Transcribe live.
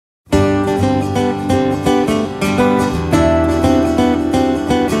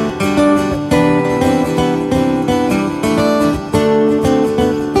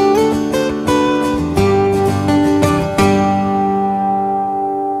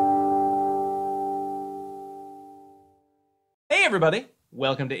everybody.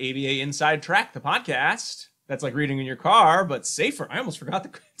 Welcome to ABA Inside Track, the podcast. That's like reading in your car, but safer. I almost forgot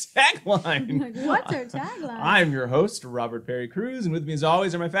the tagline. What's our tagline? I'm your host, Robert Perry Cruz, and with me as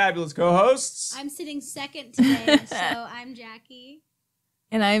always are my fabulous co-hosts. I'm sitting second today, so I'm Jackie.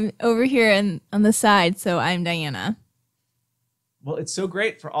 And I'm over here on the side, so I'm Diana. Well, it's so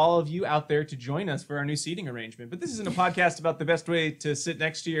great for all of you out there to join us for our new seating arrangement. But this isn't a podcast about the best way to sit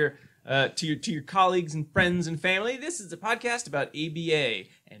next to your colleagues and friends and family. This is a podcast about ABA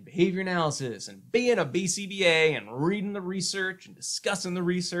and behavior analysis and being a BCBA and reading the research and discussing the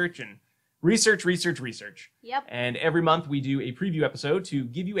research and research. Yep. And every month we do a preview episode to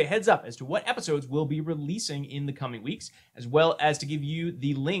give you a heads up as to what episodes we'll be releasing in the coming weeks, as well as to give you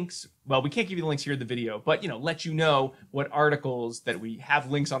the links. Well, we can't give you the links here in the video, but, let you know what articles that we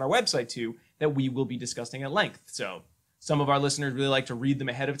have links on our website to that we will be discussing at length. So some of our listeners really like to read them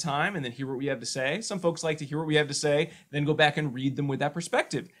ahead of time and then hear what we have to say. Some folks like to hear what we have to say, then go back and read them with that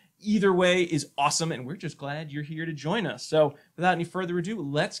perspective. Either way is awesome, and we're just glad you're here to join us. So without any further ado,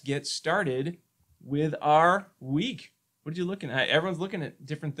 let's get started with our week. What are you looking at? Everyone's looking at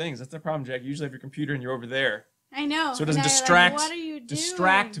different things. That's the problem, Jack. You usually have your computer and you're over there. I know. So it doesn't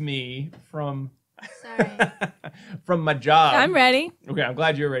distract me from Sorry. from my job. I'm ready. Okay, I'm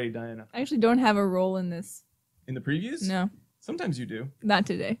glad you're ready, Diana. I actually don't have a role in this. In the previews? No. Sometimes you do. Not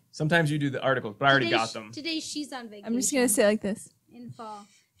today. Sometimes you do the articles, but I already got them. Today she's on vacation. I'm just going to sit like this. In fall.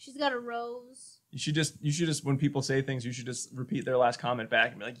 She's got a rose. You should just, when people say things, you should just repeat their last comment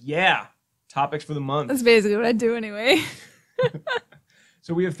back and be like, yeah, topics for the month. That's basically what I do anyway.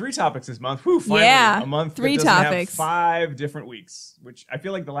 So we have 3 topics this month. Whew, finally, yeah, a month 3 that doesn't topics. have 5 different weeks, which I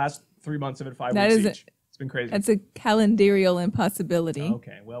feel like the last 3 months have had 5 That weeks is each. It's been crazy. That's a calendarial impossibility.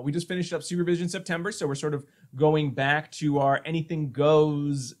 Okay, well, we just finished up Supervision September, so we're sort of going back to our anything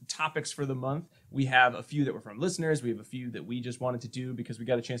goes topics for the month. We have a few that were from listeners. We have a few that we just wanted to do because we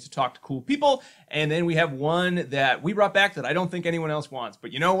got a chance to talk to cool people. And then we have one that we brought back that I don't think anyone else wants.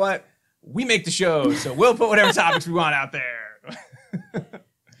 But you know what? We make the show, so we'll put whatever topics we want out there.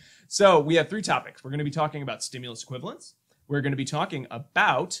 So we have 3 topics. We're going to be talking about stimulus equivalence. We're going to be talking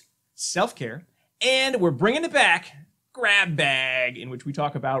about self-care. And we're bringing it back, Grab Bag, in which we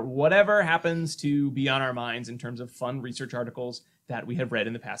talk about whatever happens to be on our minds in terms of fun research articles that we have read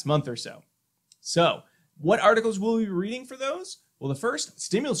in the past month or so. So, what articles will we be reading for those? Well, the first,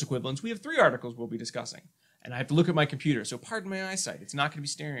 stimulus equivalence, we have 3 articles we'll be discussing. And I have to look at my computer, so pardon my eyesight. It's not going to be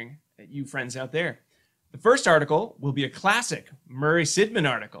staring at you friends out there. The first article will be a classic Murray-Sidman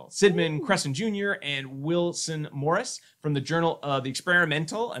article. Sidman, Cresson Jr., and Willson-Morris from the Journal of the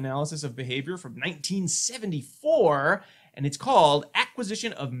Experimental Analysis of Behavior from 1974. And it's called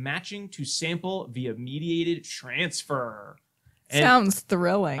Acquisition of Matching to Sample via Mediated Transfer. And sounds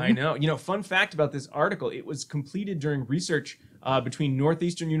thrilling. I know. Fun fact about this article, it was completed during research between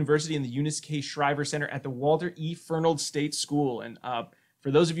Northeastern University and the Eunice K. Shriver Center at the Walter E. Fernald State School. And for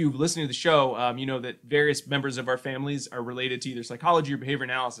those of you who listening to the show, you know that various members of our families are related to either psychology or behavior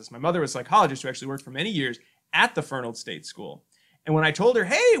analysis. My mother was a psychologist who actually worked for many years at the Fernald State School. And when I told her,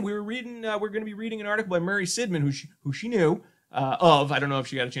 hey, we're going to be reading an article by Murray Sidman, who she knew of. I don't know if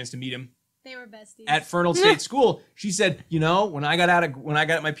she got a chance to meet him. They were besties. At Fernald State School, she said, when I got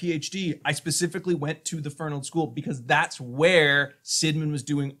my PhD, I specifically went to the Fernald School because that's where Sidman was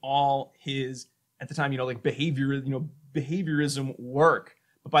doing all his, at the time, behaviorism work.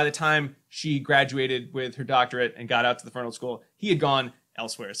 But by the time she graduated with her doctorate and got out to the Fernald School, he had gone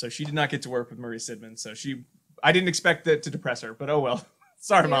elsewhere. So she did not get to work with Murray Sidman. So I didn't expect that to depress her, but oh well.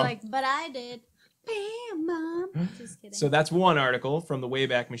 Sorry, You're Mom. like, but I did. Bam, Mom. Just kidding. So that's one article from the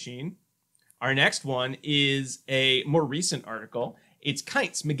Wayback Machine. Our next one is a more recent article. It's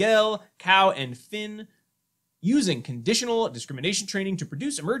Kites, Miguel, Cow, and Finn using conditional discrimination training to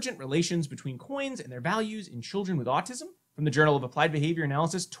produce emergent relations between coins and their values in children with autism from the Journal of Applied Behavior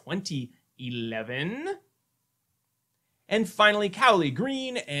Analysis 2011. And finally, Cowley,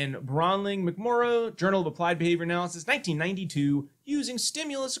 Green, and Braunling-McMorrow, Journal of Applied Behavior Analysis 1992, using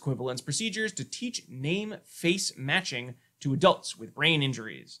stimulus equivalence procedures to teach name-face matching to adults with brain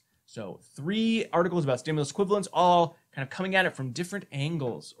injuries. So 3 articles about stimulus equivalence, all kind of coming at it from different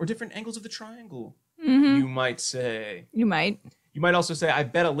angles, or different angles of the triangle, you might say. You might. You might also say, I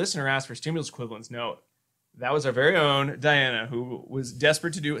bet a listener asked for stimulus equivalence. No, that was our very own Diana, who was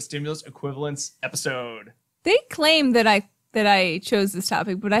desperate to do a stimulus equivalence episode. They claim that I chose this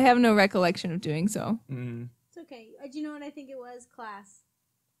topic, but I have no recollection of doing so. It's okay. Do you know what I think it was? Class.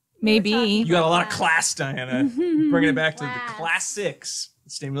 Maybe. You got a lot of class, Diana. Bringing it back to the Class. classics.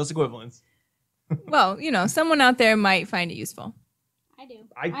 Stimulus equivalence. Well, someone out there might find it useful. I do.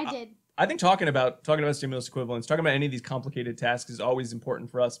 I did. I think talking about stimulus equivalence, talking about any of these complicated tasks is always important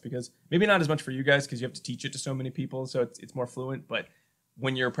for us because maybe not as much for you guys because you have to teach it to so many people, so it's more fluent. But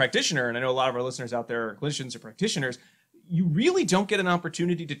when you're a practitioner, and I know a lot of our listeners out there are clinicians or practitioners, you really don't get an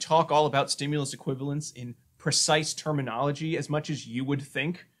opportunity to talk all about stimulus equivalence in precise terminology as much as you would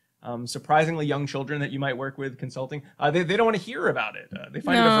think. Surprisingly young children that you might work with consulting, they don't want to hear about it. They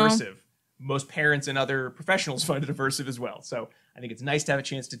find it aversive. Most parents and other professionals find it aversive as well. So I think it's nice to have a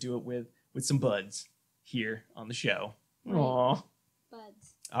chance to do it with some buds here on the show. Aww.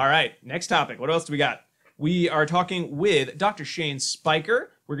 Buds. All right, next topic. What else do we got? We are talking with Dr. Shane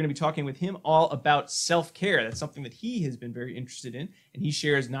Spiker. We're going to be talking with him all about self-care. That's something that he has been very interested in, and he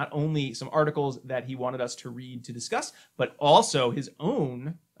shares not only some articles that he wanted us to read to discuss, but also his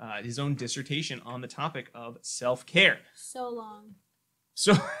own dissertation on the topic of self-care. So long.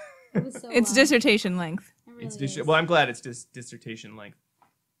 So It was so It's long. dissertation length. It really it's is. well, I'm glad it's dissertation length.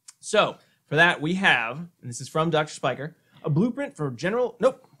 So for that, we have, and this is from Dr. Spiker, a blueprint for general.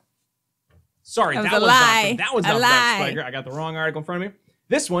 Nope. Sorry, That was that a was lie. not. That was A not from Dr. lie. Spiker. I got the wrong article in front of me.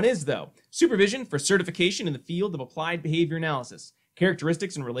 This one is though supervision for certification in the field of applied behavior analysis.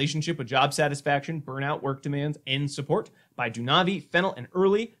 Characteristics in relationship with job satisfaction, burnout, work demands, and support by Dunavi, Fennell, and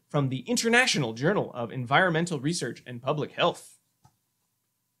Early from the International Journal of Environmental Research and Public Health.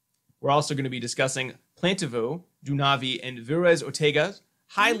 We're also going to be discussing Plantivo, Dunavi, and Virez Ortega's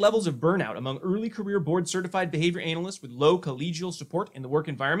high levels of burnout among early career board-certified behavior analysts with low collegial support in the work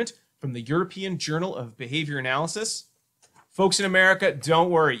environment from the European Journal of Behavior Analysis. Folks in America,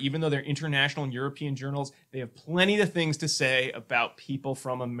 don't worry. Even though they're international and European journals, they have plenty of things to say about people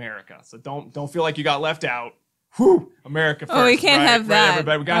from America. So don't feel like you got left out. Whew, America first. Oh, we can't have that. Right,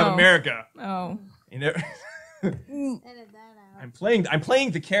 everybody, we gotta have Oh. America. Oh. You know, Edit that out. I'm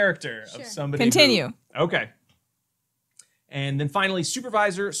playing the character Sure. of somebody. Continue. Okay. And then finally,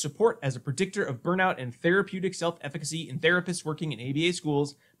 supervisor support as a predictor of burnout and therapeutic self-efficacy in therapists working in ABA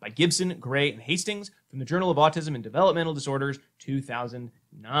schools by Gibson, Gray, and Hastings from the Journal of Autism and Developmental Disorders,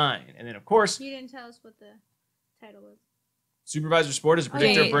 2009. And then, of course, You didn't tell us what the title was. supervisor support as a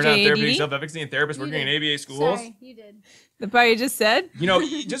predictor of J- burnout, JAD? therapeutic self-efficacy in therapists You working in did. ABA schools. Sorry, you did. The part you just said? You know,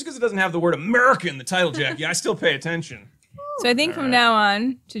 just because it doesn't have the word America in the title, Jackie, I still pay attention. So I think All from right. now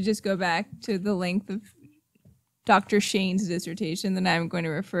on, to just go back to the length of Dr. Shane's dissertation, then I'm going to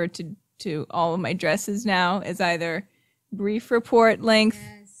refer to all of my dresses now as either brief report length,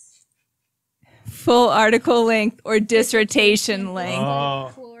 Yes. full article length, or dissertation length. Oh.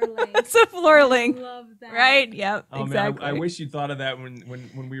 Floor length. That's a floor length, Love that. right? Yep, Oh exactly. man, I wish you'd thought of that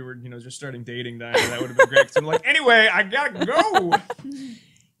when we were, just starting dating, Diana. That would have been great. 'Cause I'm like, anyway, I gotta go.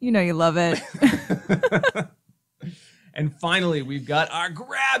 You know you love it. And finally, we've got our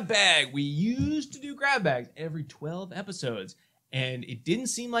grab bag. We used to do grab bags every 12 episodes, and it didn't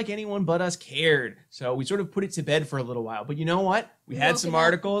seem like anyone but us cared. So we sort of put it to bed for a little while. But you know what? We had woke some it up.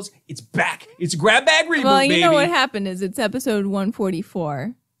 articles. It's back. It's grab bag reboot, Well, you baby. know what happened is it's episode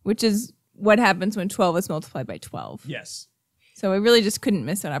 144, which is what happens when 12 is multiplied by 12. Yes. So I really just couldn't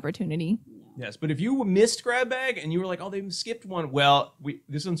miss that opportunity. Yes, but if you missed grab bag and you were like, oh, they skipped one, well,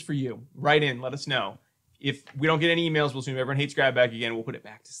 this one's for you. Write in. Let us know. If we don't get any emails, we'll assume everyone hates grab bag again. We'll put it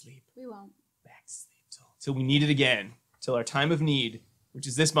back to sleep. We won't. Back to sleep till we need it again, till our time of need, which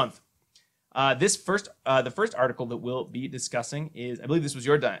is this month. The first article that we'll be discussing is, I believe this was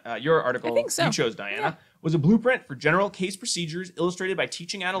your article. I think so. You chose, Diana. Was a blueprint for general case procedures illustrated by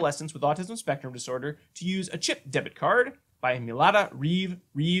teaching adolescents with autism spectrum disorder to use a chip debit card by Milada,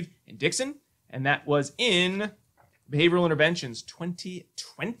 Reeve, and Dixon, and that was in Behavioral Interventions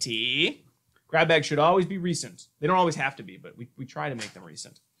 2020. Grab bags should always be recent. They don't always have to be, but we try to make them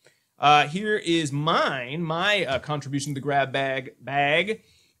recent. Here is my contribution to the grab bag,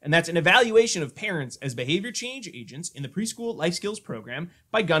 and that's an evaluation of parents as behavior change agents in the preschool life skills program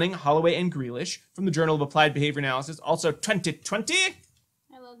by Gunning, Holloway, and Grealish from the Journal of Applied Behavior Analysis, also 2020.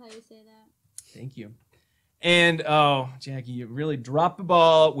 I love how you say that. Thank you. And, oh, Jackie, you really dropped the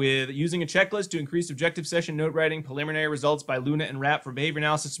ball with using a checklist to increase objective session note writing, preliminary results by Luna and Rapp for behavior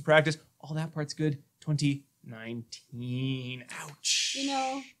analysis and practice. All that part's good. 2019. Ouch. You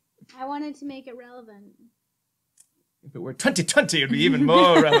know, I wanted to make it relevant. If it were 2020, it would be even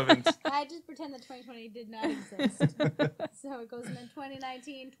more relevant. I just pretend that 2020 did not exist. So it goes into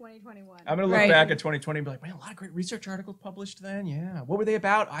 2019, 2021. I'm going to look Right. back at 2020 and be like, man, a lot of great research articles published then. Yeah. What were they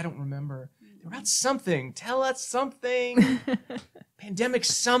about? I don't remember. They were about something. Tell us something. Pandemic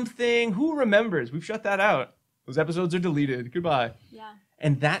something. Who remembers? We've shut that out. Those episodes are deleted. Goodbye. Yeah.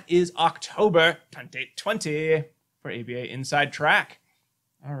 And that is October 2020 for ABA Inside Track.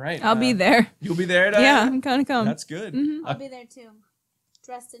 All right. I'll be there. You'll be there, Diana? Yeah, I'm kind of come. That's good. Mhm. I'll be there too.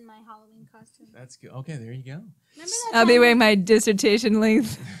 dressed in my Halloween costume. That's good. Okay, there you go. Remember that I'll be time- wearing my dissertation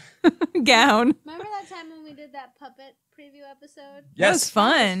length gown. Remember that time when we did that puppet preview episode? That was Yes,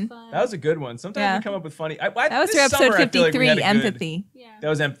 fun. that was a good one. Sometimes Yeah. we come up with funny. That was this for episode summer, I feel like we 53, had a good- empathy. Yeah. That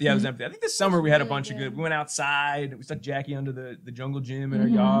was empty. Yeah, it was empty. I think this summer we had a really bunch of good. good. We went outside. We stuck Jackie under the jungle gym in our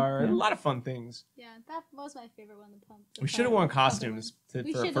Mhm. yard. Yeah. A lot of fun things. Yeah, that was my favorite one. The pump. We should have worn costumes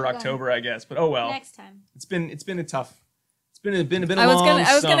We for should've done. October, I guess. But oh well. Next time. It's been a tough. It's been a I was long gonna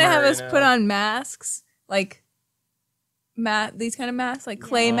summer, have us you know. put on masks, like these kind of masks, like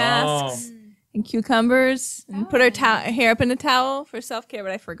clay Yeah. masks Mm. and cucumbers, and put our Oh. hair up in a towel for self care.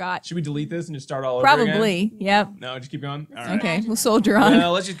 But I forgot. Should we delete this and just start all over again? Probably. Yep. No, just keep going. All Let's right. Okay, Imagine we'll that. soldier on.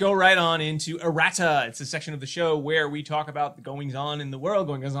 Well, let's just go right on into Errata. It's a section of the show where we talk about the goings on in the world,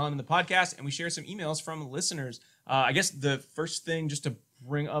 goings on in the podcast, and we share some emails from listeners. I guess the first thing just to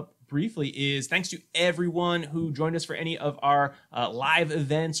bring up briefly is thanks to everyone who joined us for any of our live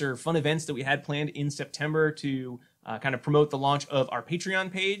events or fun events that we had planned in September to kind of promote the launch of our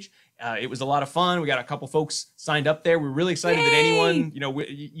Patreon page. It was a lot of fun. We got a couple folks signed up there. We're really excited that anyone,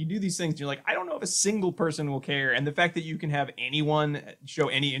 you do these things. And you're like, I don't know if a single person will care. And the fact that you can have anyone show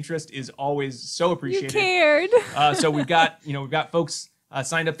any interest is always so You appreciated. cared. So we've got folks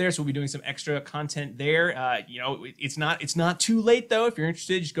signed up there, so we'll be doing some extra content there. It's not too late though. If you're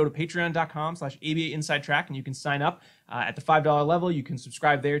interested, just go to patreon.com/ABA Inside Track and you can sign up. At the $5 level, you can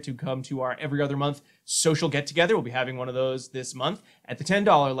subscribe there to come to our every other month social get together. We'll be having one of those this month. At the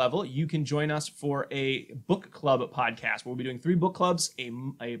 $10 level, you can join us for a book club podcast. We'll be doing 3 book clubs,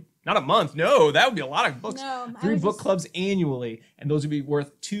 not a month. No, that would be a lot of books. No, I 3 was book just- clubs annually, and those would be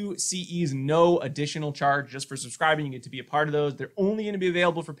worth 2 CEs, no additional charge just for subscribing. You get to be a part of those. They're only going to be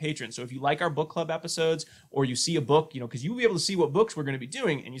available for patrons. So if you like our book club episodes, or you see a book, because you'll be able to see what books we're going to be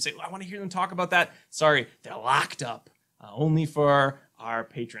doing, and you say, well, I want to hear them talk about that. Sorry, they're locked up. Only for our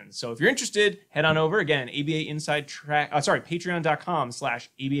patrons. So if you're interested, head on over again, ABA Inside Track.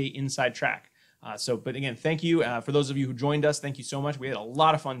 Patreon.com/ABA Inside Track. But again, thank you for those of you who joined us. Thank you so much. We had a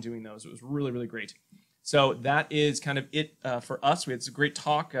lot of fun doing those. It was really, really great. So that is kind of it for us. We had some great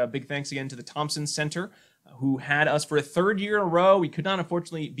talk. Big thanks again to the Thompson Center, who had us for a 3rd year in a row. We could not,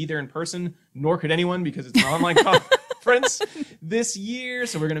 unfortunately, be there in person, nor could anyone because it's an online conference this year.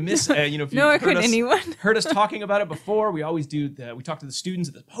 So we're going to miss, if you Nor could anyone. heard us talking about it before, we always do, we talk to the students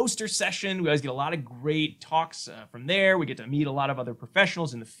at the poster session. We always get a lot of great talks from there. We get to meet a lot of other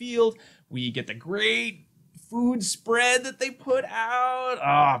professionals in the field. We get the great food spread that they put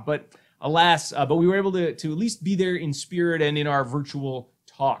out. But alas, but we were able to at least be there in spirit and in our virtual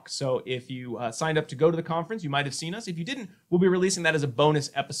talk. So if you signed up to go to the conference, you might have seen us. If you didn't, we'll be releasing that as a bonus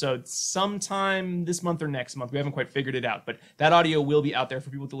episode sometime this month or next month. We haven't quite figured it out, but that audio will be out there for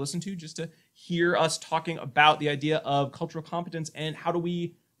people to listen to, just to hear us talking about the idea of cultural competence and how do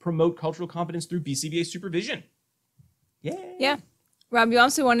we promote cultural competence through BCBA supervision. Yay! Yeah. Rob, you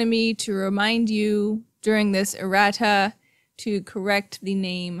also wanted me to remind you during this errata to correct the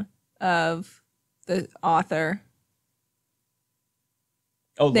name of the author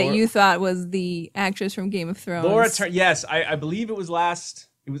that Laura, you thought was the actress from Game of Thrones. Laura Turner. Yes, I believe it was last.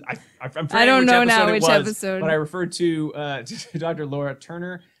 It was. I'm forgetting I don't which know episode now it which was, episode. but I referred to Dr. Laura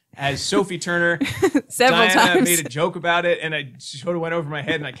Turner as Sophie Turner. Several Diana times. made a joke about it, and I sort of went over my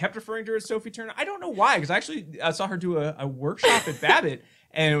head, and I kept referring to her as Sophie Turner. I don't know why, because I actually saw her do a workshop at Babbitt,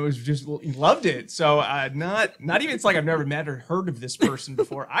 and it was just loved it. So not even it's like I've never met or heard of this person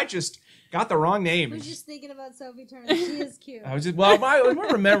before. I just got the wrong name. I was just thinking about Sophie Turner. She is cute. I was just I was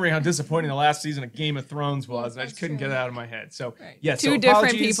remembering how disappointing the last season of Game of Thrones was, and I just That's couldn't true. get it out of my head. So Right. yeah, Two so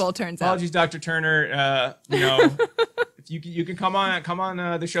different apologies- people, turns out. Apologies, Dr. Turner. If you can come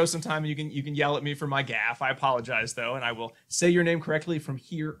on the show sometime, and you can yell at me for my gaffe. I apologize though, and I will say your name correctly from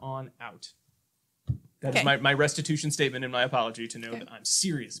here on out. That is Okay. my restitution statement and my apology to know that I'm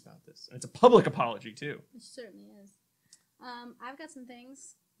serious about this. And it's a public apology too. It certainly is. I've got some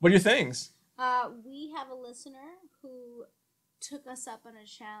things. What are your things? We have a listener who took us up on a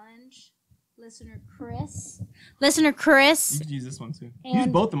challenge. Listener Chris. You could use this one too. Use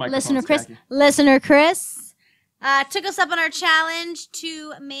And both the microphones. Listener Chris. Jackie. Listener Chris took us up on our challenge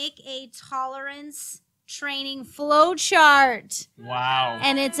to make a tolerance training flow chart. Wow.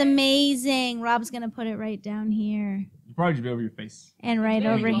 And it's amazing. Rob's going to put it right down here You probably should be over your face. and right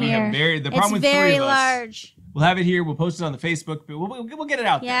over We here. have the It's problem with very 3 of us. large. We'll have it here. We'll post it on the Facebook, but we'll get it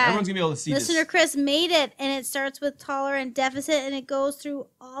out there. Yeah. Everyone's gonna be able to see Listener this. Chris made it, and it starts with tolerant deficit, and it goes through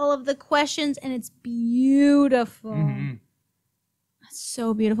all of the questions, and it's beautiful. Mhm. It's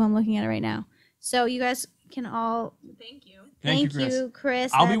so beautiful. I'm looking at it right now. So you guys can all Thank you. Thank you, Chris.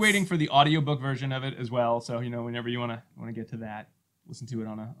 Chris. I'll be That's- waiting for the audiobook version of it as well. So whenever you wanna get to that. listen to it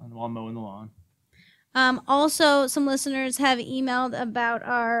while mowing the lawn. Also, some listeners have emailed about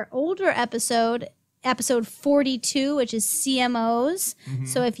our older episode 42, which is CMOs. Mm-hmm.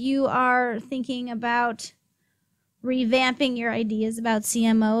 So if you are thinking about revamping your ideas about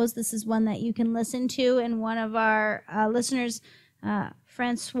CMOs, this is one that you can listen to. And one of our listeners,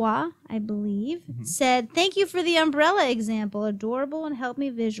 Francois, I believe, said, "Thank you for the umbrella example. Adorable and helped me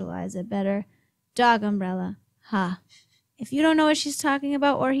visualize it better. Dog umbrella. Ha. If you don't know what she's talking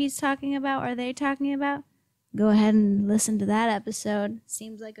about or he's talking about or they're talking about, go ahead and listen to that episode.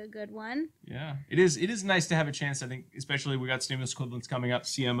 Seems like a good one." Yeah, it is nice to have a chance, I think, especially we got stimulus equivalents coming up,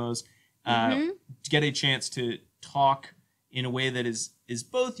 CMOs, to get a chance to talk in a way that is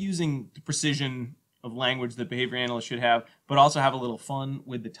both using the precision of language that behavior analysts should have, but also have a little fun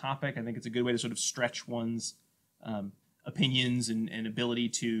with the topic. I think it's a good way to sort of stretch one's opinions and ability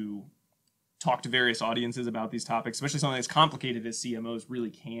to talk to various audiences about these topics, especially something as complicated as CMOs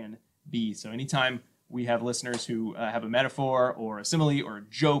really can be. So anytime we have listeners who have a metaphor or a simile or a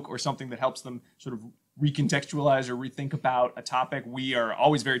joke or something that helps them sort of recontextualize or rethink about a topic, we are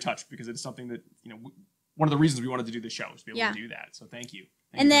always very touched because it's something that, one of the reasons we wanted to do this show is to be able to do that. So thank you.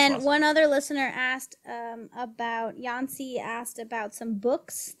 And then one other listener asked Yancy asked about some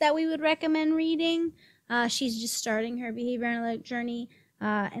books that we would recommend reading. She's just starting her behavior analytic journey,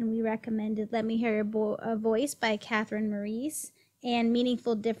 and we recommended Let Me Hear Your Voice by Catherine Maurice and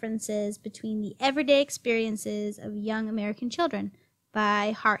Meaningful Differences Between the Everyday Experiences of Young American Children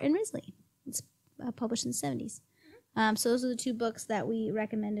by Hart and Risley. It's published in the 70s. So those are the two books that we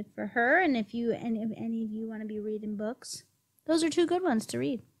recommended for her. And if any of you want to be reading books, those are two good ones to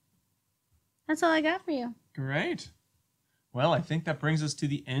read. That's all I got for you. Great. Well, I think that brings us to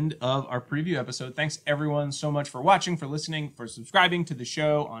the end of our preview episode. Thanks, everyone, so much for watching, for listening, for subscribing to the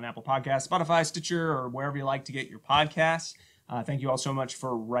show on Apple Podcasts, Spotify, Stitcher, or wherever you like to get your podcasts. Thank you all so much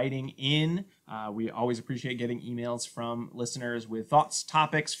for writing in. We always appreciate getting emails from listeners with thoughts,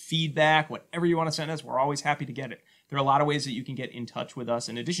 topics, feedback, whatever you want to send us. We're always happy to get it. There are a lot of ways that you can get in touch with us.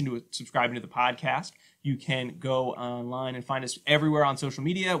 In addition to subscribing to the podcast, you can go online and find us everywhere on social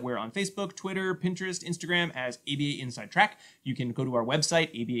media. We're on Facebook, Twitter, Pinterest, Instagram as ABA Inside Track. You can go to our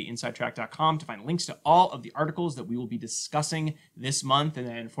website, abainsidetrack.com, to find links to all of the articles that we will be discussing this month. And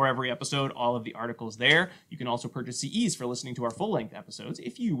then for every episode, all of the articles there. You can also purchase CEs for listening to our full-length episodes,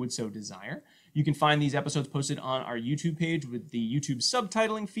 if you would so desire. You can find these episodes posted on our YouTube page with the YouTube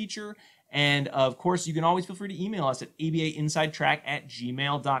subtitling feature. And, of course, you can always feel free to email us at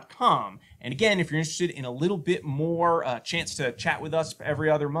abainsidetrack@gmail.com. And, again, if you're interested in a little bit more chance to chat with us every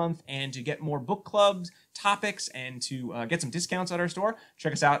other month and to get more book clubs, topics, and to get some discounts at our store,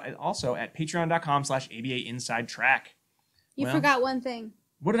 check us out also at patreon.com/abainsidetrack. You forgot one thing.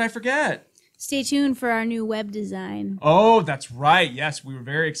 What did I forget? Stay tuned for our new web design. Oh, that's right. Yes, we were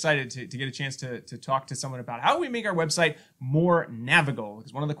very excited to get a chance to talk to someone about how we make our website more navigable.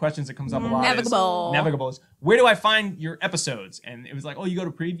 Because one of the questions that comes up a lot is where do I find your episodes? And it was like, you go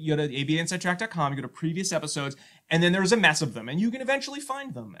to abainsidetrack.com, you go to previous episodes, and then there's a mess of them, and you can eventually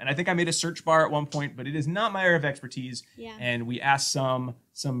find them. And I think I made a search bar at one point, but it is not my area of expertise. Yeah. And we asked some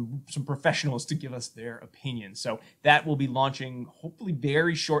professionals to give us their opinion. So that will be launching hopefully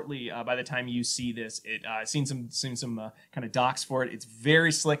very shortly. By the time you see this, seen some kind of docs for it. It's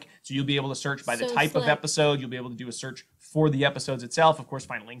very slick, so you'll be able to search by the type of episode. You'll be able to do a search for the episodes itself. Of course,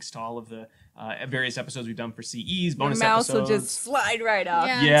 find links to all of the various episodes we've done for CEs, bonus Your mouse episodes. will just slide right up.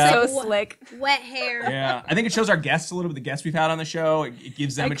 Yeah. So It's like slick. Wet hair. Yeah, I think it shows our guests a little bit. The guests we've had on the show, it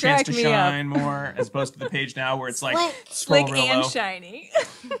gives them a chance to shine more, as opposed to the page now where it's like Slick real and low. shiny.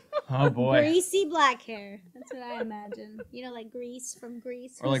 Oh boy. Greasy black hair. That's what I imagine. Like Grease from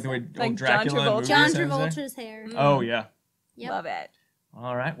Grease. Or like the way Like old Dracula. John in movies John has it. Travolta's hair. Oh yeah. Yep. Love it.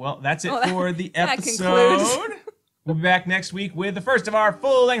 All right. Well, that's it Well, for the that episode. concludes. We'll be back next week with the first of our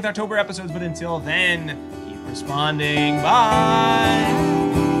full-length October episodes. But until then, keep responding. Bye.